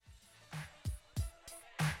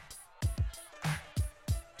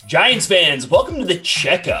Giants fans, welcome to the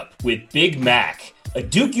Checkup with Big Mac, a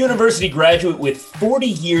Duke University graduate with 40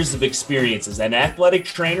 years of experience as an athletic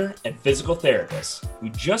trainer and physical therapist, who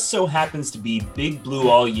just so happens to be Big Blue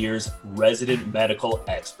All Year's resident medical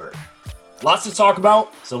expert. Lots to talk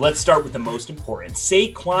about, so let's start with the most important.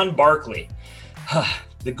 Saquon Barkley.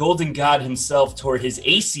 The Golden God himself tore his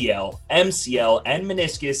ACL, MCL, and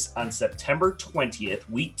meniscus on September 20th,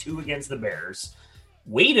 week 2 against the Bears.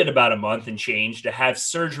 Waited about a month and change to have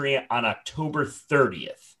surgery on October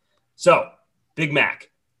 30th. So, Big Mac,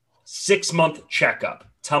 6-month checkup.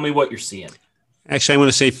 Tell me what you're seeing. Actually, I want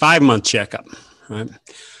to say 5-month checkup. Right?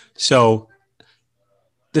 So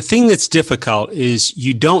the thing that's difficult is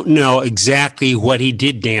you don't know exactly what he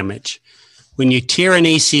did damage. When you tear an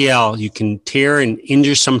ACL, you can tear and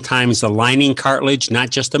injure sometimes the lining cartilage, not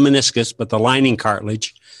just the meniscus, but the lining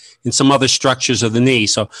cartilage and some other structures of the knee.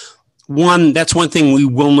 So that's one thing we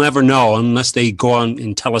will never know unless they go on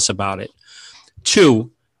and tell us about it.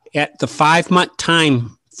 2, at the 5-month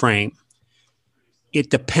time frame, it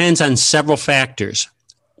depends on several factors.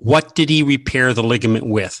 What did he repair the ligament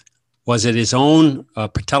with? Was it his own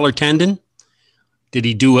patellar tendon? Did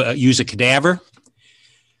he use a cadaver?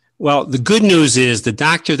 Well, the good news is the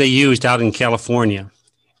doctor they used out in California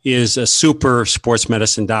is a super sports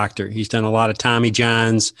medicine doctor. He's done a lot of Tommy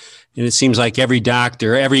Johns, and it seems like every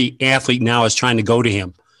doctor, every athlete now is trying to go to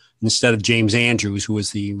him instead of James Andrews, who was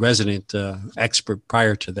the resident expert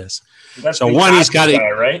prior to this. That's so one, he's got it,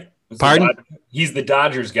 right? Pardon? He's the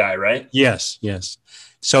Dodgers guy, right? Yes.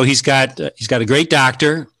 So he's got a great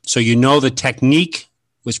doctor. So you know the technique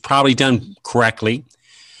was probably done correctly.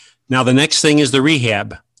 Now the next thing is the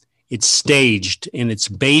rehab. It's staged and it's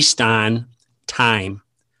based on time.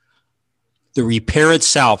 The repair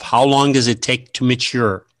itself, how long does it take to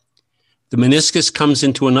mature? The meniscus comes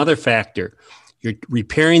into another factor. You're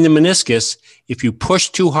repairing the meniscus. If you push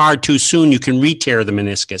too hard too soon, you can re-tear the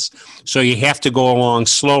meniscus. So you have to go along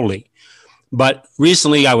slowly. But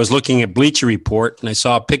recently I was looking at Bleacher Report and I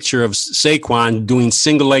saw a picture of Saquon doing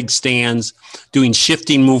single leg stands, doing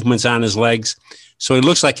shifting movements on his legs. So it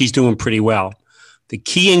looks like he's doing pretty well. The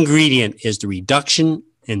key ingredient is the reduction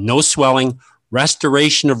and no swelling,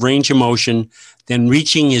 restoration of range of motion, then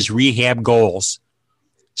reaching his rehab goals: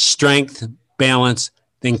 strength, balance,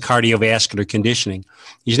 then cardiovascular conditioning.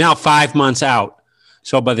 He's now 5 months out.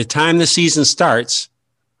 So by the time the season starts,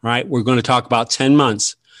 right, we're going to talk about 10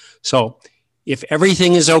 months. So if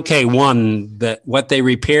everything is okay, that what they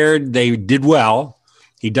repaired, they did well.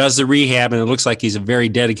 He does the rehab, and it looks like he's a very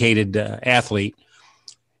dedicated athlete.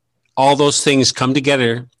 All those things come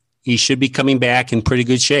together. He should be coming back in pretty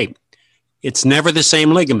good shape. It's never the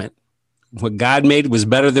same ligament. What God made was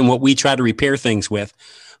better than what we try to repair things with.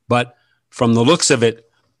 But from the looks of it,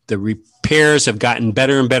 the repairs have gotten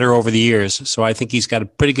better and better over the years. So I think he's got a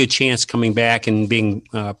pretty good chance coming back and being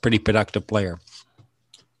a pretty productive player.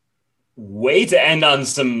 Way to end on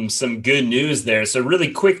some good news there. So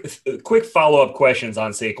really quick follow-up questions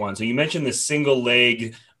on Saquon. So you mentioned the single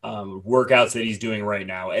leg workouts that he's doing right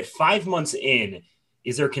now. At 5 months in,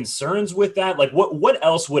 is there concerns with that? Like what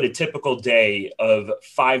else would a typical day of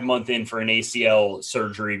 5 month in for an ACL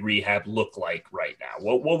surgery rehab look like right now?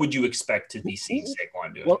 What would you expect to be seeing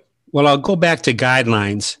Saquon doing? Well, I'll go back to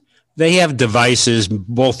guidelines. They have devices,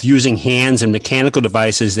 both using hands and mechanical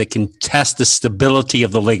devices, that can test the stability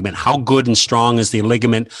of the ligament. How good and strong is the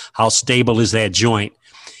ligament? How stable is that joint?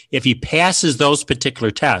 If he passes those particular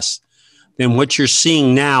tests, then what you're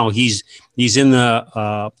seeing now, he's in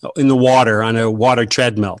the water on a water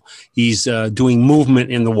treadmill. He's doing movement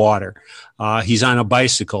in the water. He's on a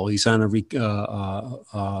bicycle. He's on an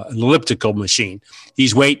elliptical machine.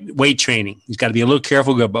 He's weight training. He's got to be a little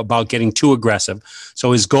careful about getting too aggressive.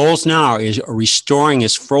 So his goals now is restoring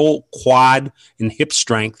his full quad and hip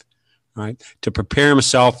strength, right, to prepare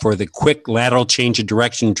himself for the quick lateral change of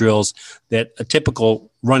direction drills that a typical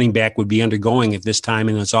running back would be undergoing at this time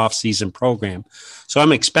in his off-season program. So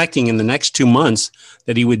I'm expecting in the next 2 months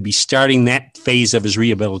that he would be starting that phase of his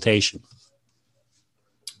rehabilitation.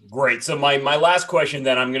 Great. So my last question,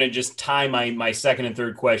 then I'm going to just tie my second and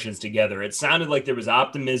third questions together. It sounded like there was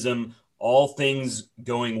optimism, all things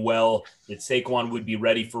going well, that Saquon would be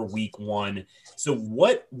ready for week 1. So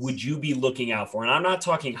what would you be looking out for? And I'm not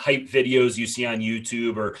talking hype videos you see on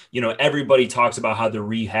YouTube or, everybody talks about how the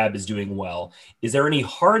rehab is doing well. Is there any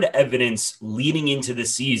hard evidence leading into the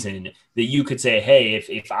season that you could say, hey,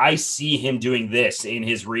 if I see him doing this in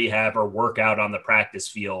his rehab or workout on the practice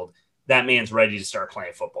field, that man's ready to start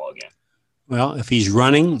playing football again? Well, if he's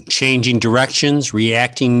running, changing directions,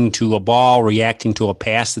 reacting to a ball, reacting to a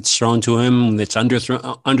pass that's thrown to him that's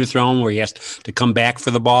underthrown where he has to come back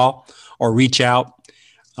for the ball or reach out,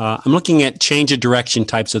 I'm looking at change of direction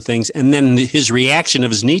types of things, and then his reaction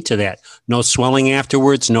of his knee to that. No swelling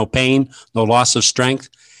afterwards, no pain, no loss of strength.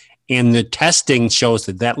 And the testing shows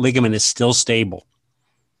that that ligament is still stable.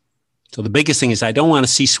 So the biggest thing is I don't want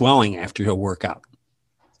to see swelling after a workout.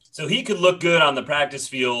 So he could look good on the practice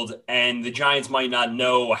field, and the Giants might not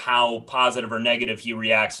know how positive or negative he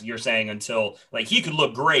reacts, you're saying, until like he could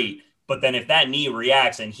look great. But then if that knee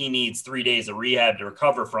reacts and he needs 3 days of rehab to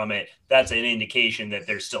recover from it, that's an indication that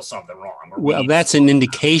there's still something wrong. Well, that's an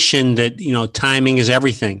indication that, timing is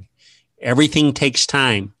everything. Everything takes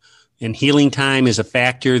time, and healing time is a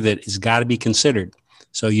factor that has got to be considered.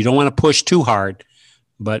 So you don't want to push too hard,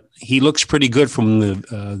 but he looks pretty good from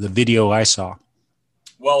the video I saw.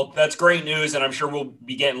 Well, that's great news, and I'm sure we'll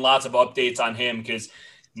be getting lots of updates on him because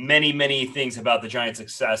many, many things about the Giants'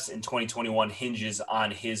 success in 2021 hinges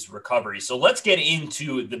on his recovery. So let's get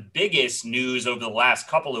into the biggest news over the last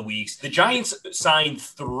couple of weeks. The Giants signed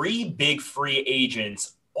 3 big free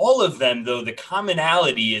agents. All of them, though, the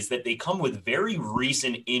commonality is that they come with very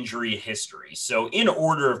recent injury history. So in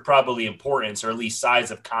order of probably importance, or at least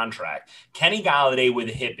size of contract, Kenny Golladay with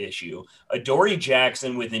a hip issue, Adoree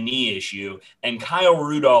Jackson with a knee issue, and Kyle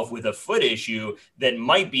Rudolph with a foot issue that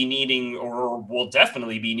might be needing or will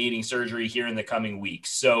definitely be needing surgery here in the coming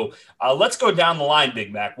weeks. So let's go down the line,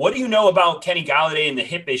 Big Mac. What do you know about Kenny Golladay and the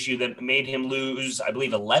hip issue that made him lose, I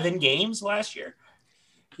believe, 11 games last year?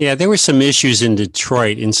 Yeah, there were some issues in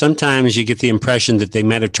Detroit, and sometimes you get the impression that they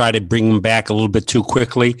might have tried to bring him back a little bit too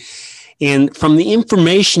quickly. And from the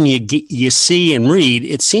information you see and read,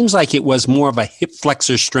 it seems like it was more of a hip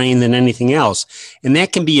flexor strain than anything else. And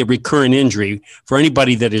that can be a recurrent injury for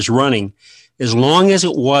anybody that is running, as long as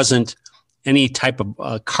it wasn't any type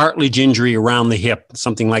of cartilage injury around the hip,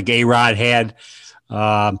 something like A-Rod had.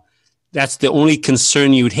 That's the only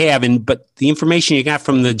concern you'd have. But the information you got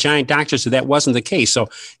from the Giant doctors said that wasn't the case. So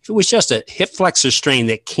if it was just a hip flexor strain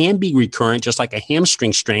that can be recurrent, just like a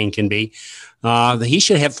hamstring strain can be, he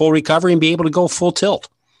should have full recovery and be able to go full tilt.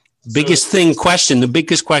 The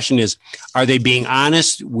biggest question is, are they being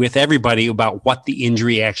honest with everybody about what the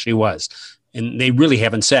injury actually was? And they really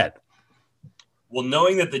haven't said. Well,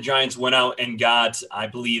 knowing that the Giants went out and got, I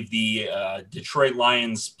believe, the Detroit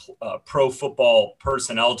Lions pro football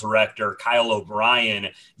personnel director, Kyle O'Brien,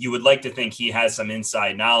 you would like to think he has some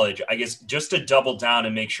inside knowledge. I guess just to double down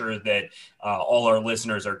and make sure that all our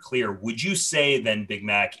listeners are clear, would you say then, Big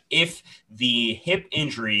Mac, if the hip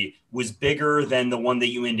injury was bigger than the one that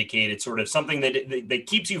you indicated, sort of something that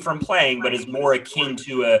keeps you from playing but is more akin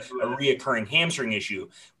to a reoccurring hamstring issue,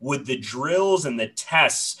 would the drills and the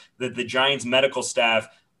tests that the Giants medical staff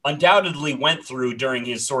undoubtedly went through during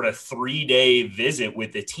his sort of 3-day visit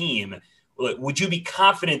with the team, would you be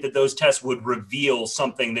confident that those tests would reveal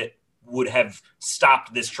something that would have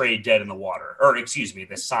stopped this trade dead in the water, or excuse me,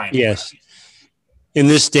 this sign? Yes. In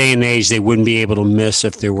this day and age, they wouldn't be able to miss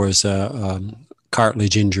if there was a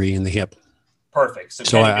cartilage injury in the hip. Perfect.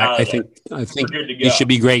 So I think it should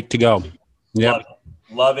be great to go. Yeah.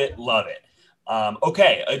 Love it.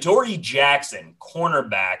 Okay. Adoree Jackson,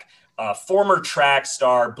 cornerback, former track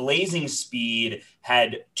star, blazing speed,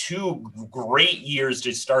 had 2 great years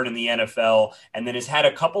to start in the NFL, and then has had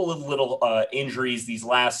a couple of little injuries these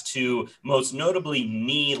last 2, most notably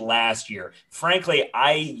knee last year. Frankly,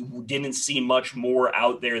 I didn't see much more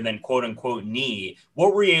out there than quote-unquote knee.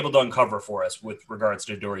 What were you able to uncover for us with regards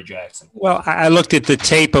to Adoree Jackson? Well, I looked at the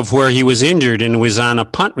tape of where he was injured, and it was on a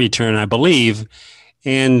punt return, I believe,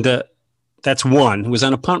 and that's one. It was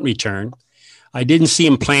on a punt return. I didn't see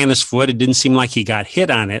him plant his foot. It didn't seem like he got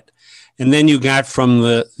hit on it. And then you got from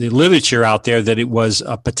the literature out there that it was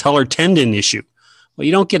a patellar tendon issue. Well,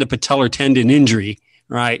 you don't get a patellar tendon injury,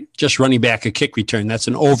 right, just running back a kick return. That's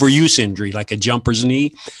an overuse injury, like a jumper's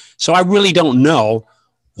knee. So I really don't know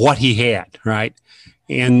what he had, right?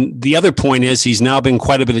 And the other point is he's now been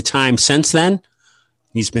quite a bit of time since then.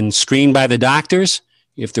 He's been screened by the doctors.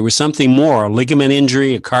 If there was something more, a ligament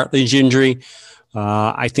injury, a cartilage injury,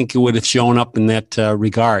 I think it would have shown up in that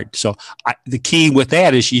regard. So the key with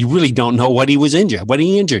that is you really don't know what he was injured, what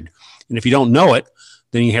he injured. And if you don't know it,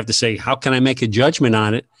 then you have to say, how can I make a judgment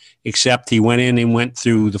on it? Except he went in and went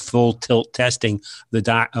through the full tilt testing, the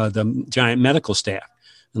Giant medical staff.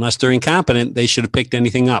 Unless they're incompetent, they should have picked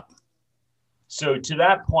anything up. So to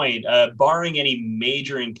that point, barring any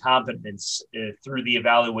major incompetence through the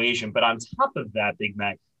evaluation, but on top of that, Big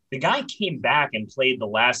Mac, the guy came back and played the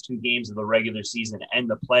last 2 games of the regular season and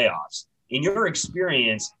the playoffs. In your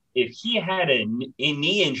experience, if he had a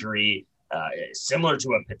knee injury, similar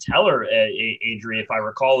to a patellar injury, if I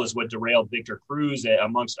recall, is what derailed Victor Cruz,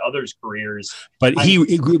 amongst others' careers. But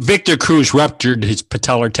Victor Cruz ruptured his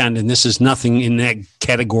patellar tendon. This is nothing in that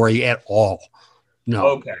category at all.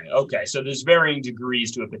 No. Okay. So there's varying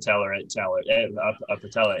degrees to a patella tendonitis.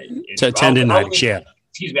 Yeah.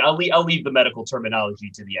 Excuse me. I'll leave the medical terminology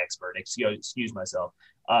to the expert. Excuse myself.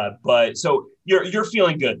 But so you're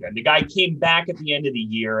feeling good then. The guy came back at the end of the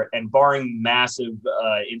year, and barring massive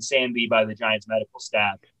insanity by the Giants medical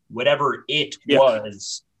staff, whatever it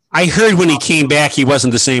was. I heard when he came back, he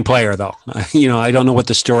wasn't the same player, though. I don't know what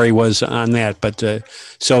the story was on that, but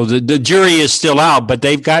so the jury is still out. But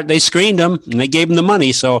they screened him and they gave him the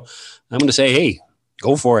money. So I'm going to say, hey,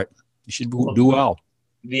 go for it. You should do well.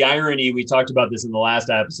 The irony, we talked about this in the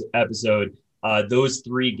last episode. Those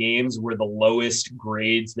 3 games were the lowest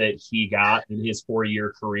grades that he got in his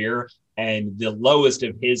 4-year career, and the lowest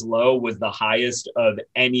of his low was the highest of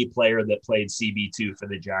any player that played CB2 for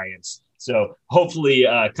the Giants. So hopefully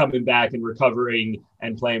coming back and recovering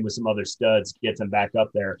and playing with some other studs gets him back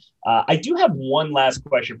up there. I do have one last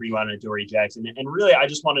question for you on Adoree Jackson. And really, I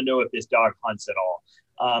just want to know if this dog hunts at all.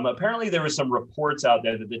 Apparently, there were some reports out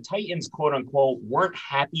there that the Titans, quote unquote, weren't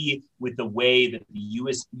happy with the way that the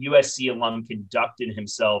USC alum conducted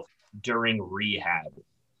himself during rehab.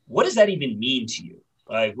 What does that even mean to you?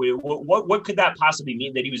 Like, what could that possibly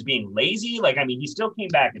mean? That he was being lazy? Like, I mean, he still came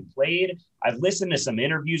back and played. I've listened to some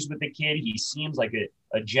interviews with the kid. He seems like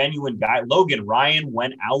a genuine guy. Logan Ryan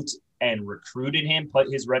went out and recruited him,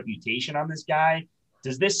 put his reputation on this guy.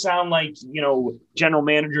 Does this sound like, general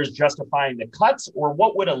managers justifying the cuts, or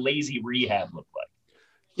what would a lazy rehab look like?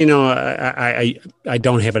 I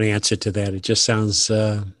don't have an answer to that. It just sounds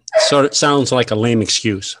like a lame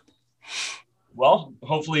excuse. Well,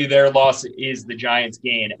 hopefully their loss is the Giants'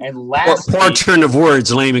 gain. And lastly, poor turn of words,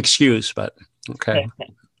 lame excuse, but okay.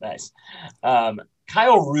 Nice.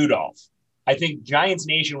 Kyle Rudolph. I think Giants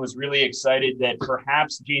Nation was really excited that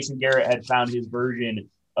perhaps Jason Garrett had found his version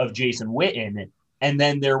of Jason Witten. And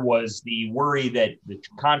then there was the worry that the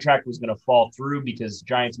contract was going to fall through because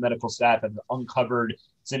Giants medical staff had uncovered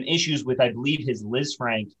some issues with, I believe, his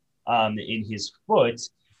Lisfranc in his foot.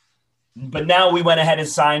 But now we went ahead and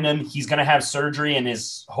signed him. He's going to have surgery and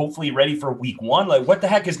is hopefully ready for week 1. Like, what the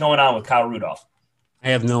heck is going on with Kyle Rudolph? I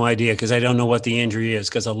have no idea because I don't know what the injury is,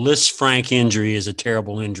 because a Lisfranc injury is a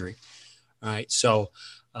terrible injury. All right. So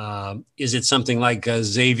is it something like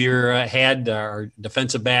Xavier had, our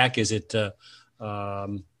defensive back? Is it a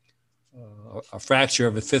fracture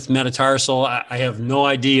of a 5th metatarsal? I have no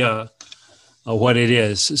idea what it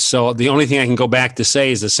is. So the only thing I can go back to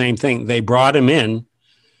say is the same thing. They brought him in.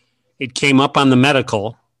 It came up on the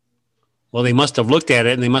medical. Well, they must have looked at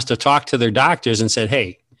it and they must have talked to their doctors and said,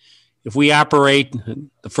 hey, if we operate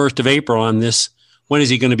the 1st of April on this, when is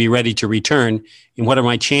he going to be ready to return? And what are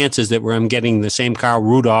my chances that I'm getting the same Kyle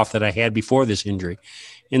Rudolph that I had before this injury?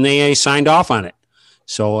 And they signed off on it.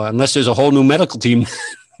 So unless there's a whole new medical team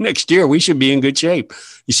next year, we should be in good shape.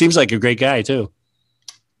 He seems like a great guy too.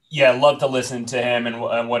 Yeah, love to listen to him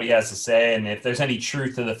and what he has to say. And if there's any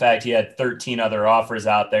truth to the fact he had 13 other offers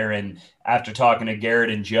out there, and after talking to Garrett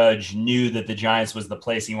and Judge, knew that the Giants was the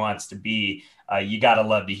place he wants to be, you got to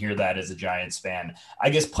love to hear that as a Giants fan. I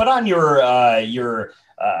guess put on your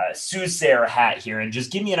soothsayer hat here and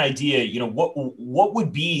just give me an idea, what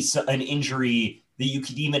would be an injury that you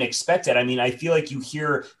could even expect it. I mean, I feel like you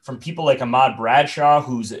hear from people like Ahmad Bradshaw,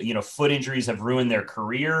 whose, foot injuries have ruined their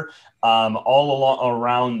career, all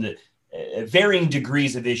around varying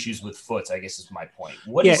degrees of issues with foots, I guess is my point.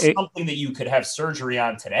 What is something that you could have surgery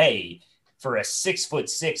on today for a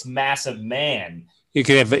 6'6" massive man? You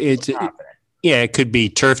could have it could be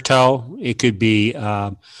turf toe. It could be,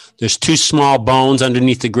 there's 2 small bones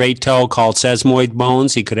underneath the great toe called sesamoid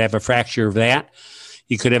bones. He could have a fracture of that.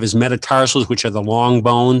 He could have his metatarsals, which are the long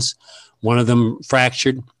bones. One of them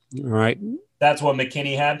fractured. All right. That's what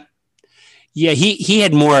McKinney had? Yeah, he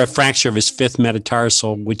had more a fracture of his 5th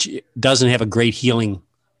metatarsal, which doesn't have a great healing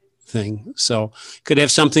thing. So could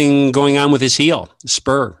have something going on with his heel,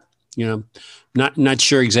 spur. Not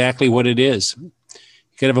sure exactly what it is.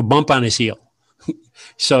 He could have a bump on his heel.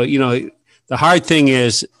 So, the hard thing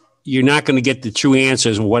is you're not going to get the true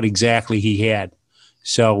answers on what exactly he had.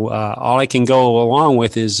 So all I can go along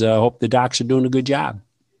with is hope the docs are doing a good job.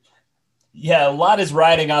 Yeah, a lot is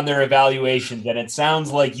riding on their evaluations, and it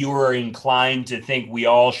sounds like you were inclined to think we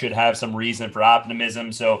all should have some reason for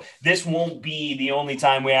optimism. So this won't be the only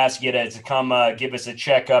time we ask you to come give us a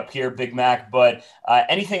checkup here, Big Mac. But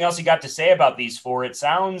anything else you got to say about these 4? It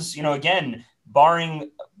sounds, again, barring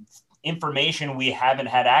information we haven't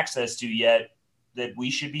had access to yet, that we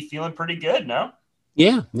should be feeling pretty good, no?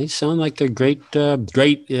 Yeah, they sound like they're great,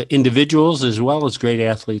 great individuals as well as great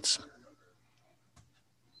athletes.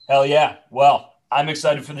 Hell yeah. Well, I'm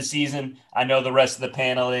excited for the season. I know the rest of the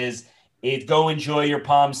panel is. Go enjoy your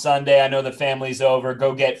Palm Sunday. I know the family's over.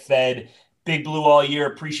 Go get fed. Big Blue all year.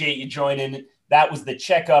 Appreciate you joining. That was the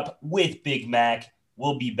checkup with Big Mac.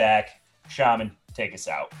 We'll be back. Shaman, take us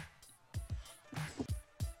out.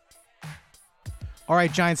 All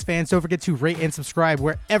right, Giants fans, don't forget to rate and subscribe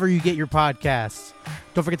wherever you get your podcasts.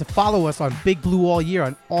 Don't forget to follow us on Big Blue all year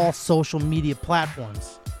on all social media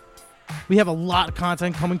platforms. We have a lot of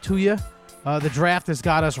content coming to you. The draft has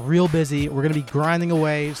got us real busy. We're going to be grinding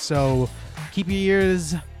away, so keep your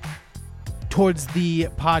ears towards the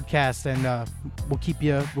podcast, and we'll keep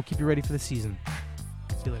you ready for the season.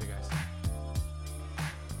 See you later, guys.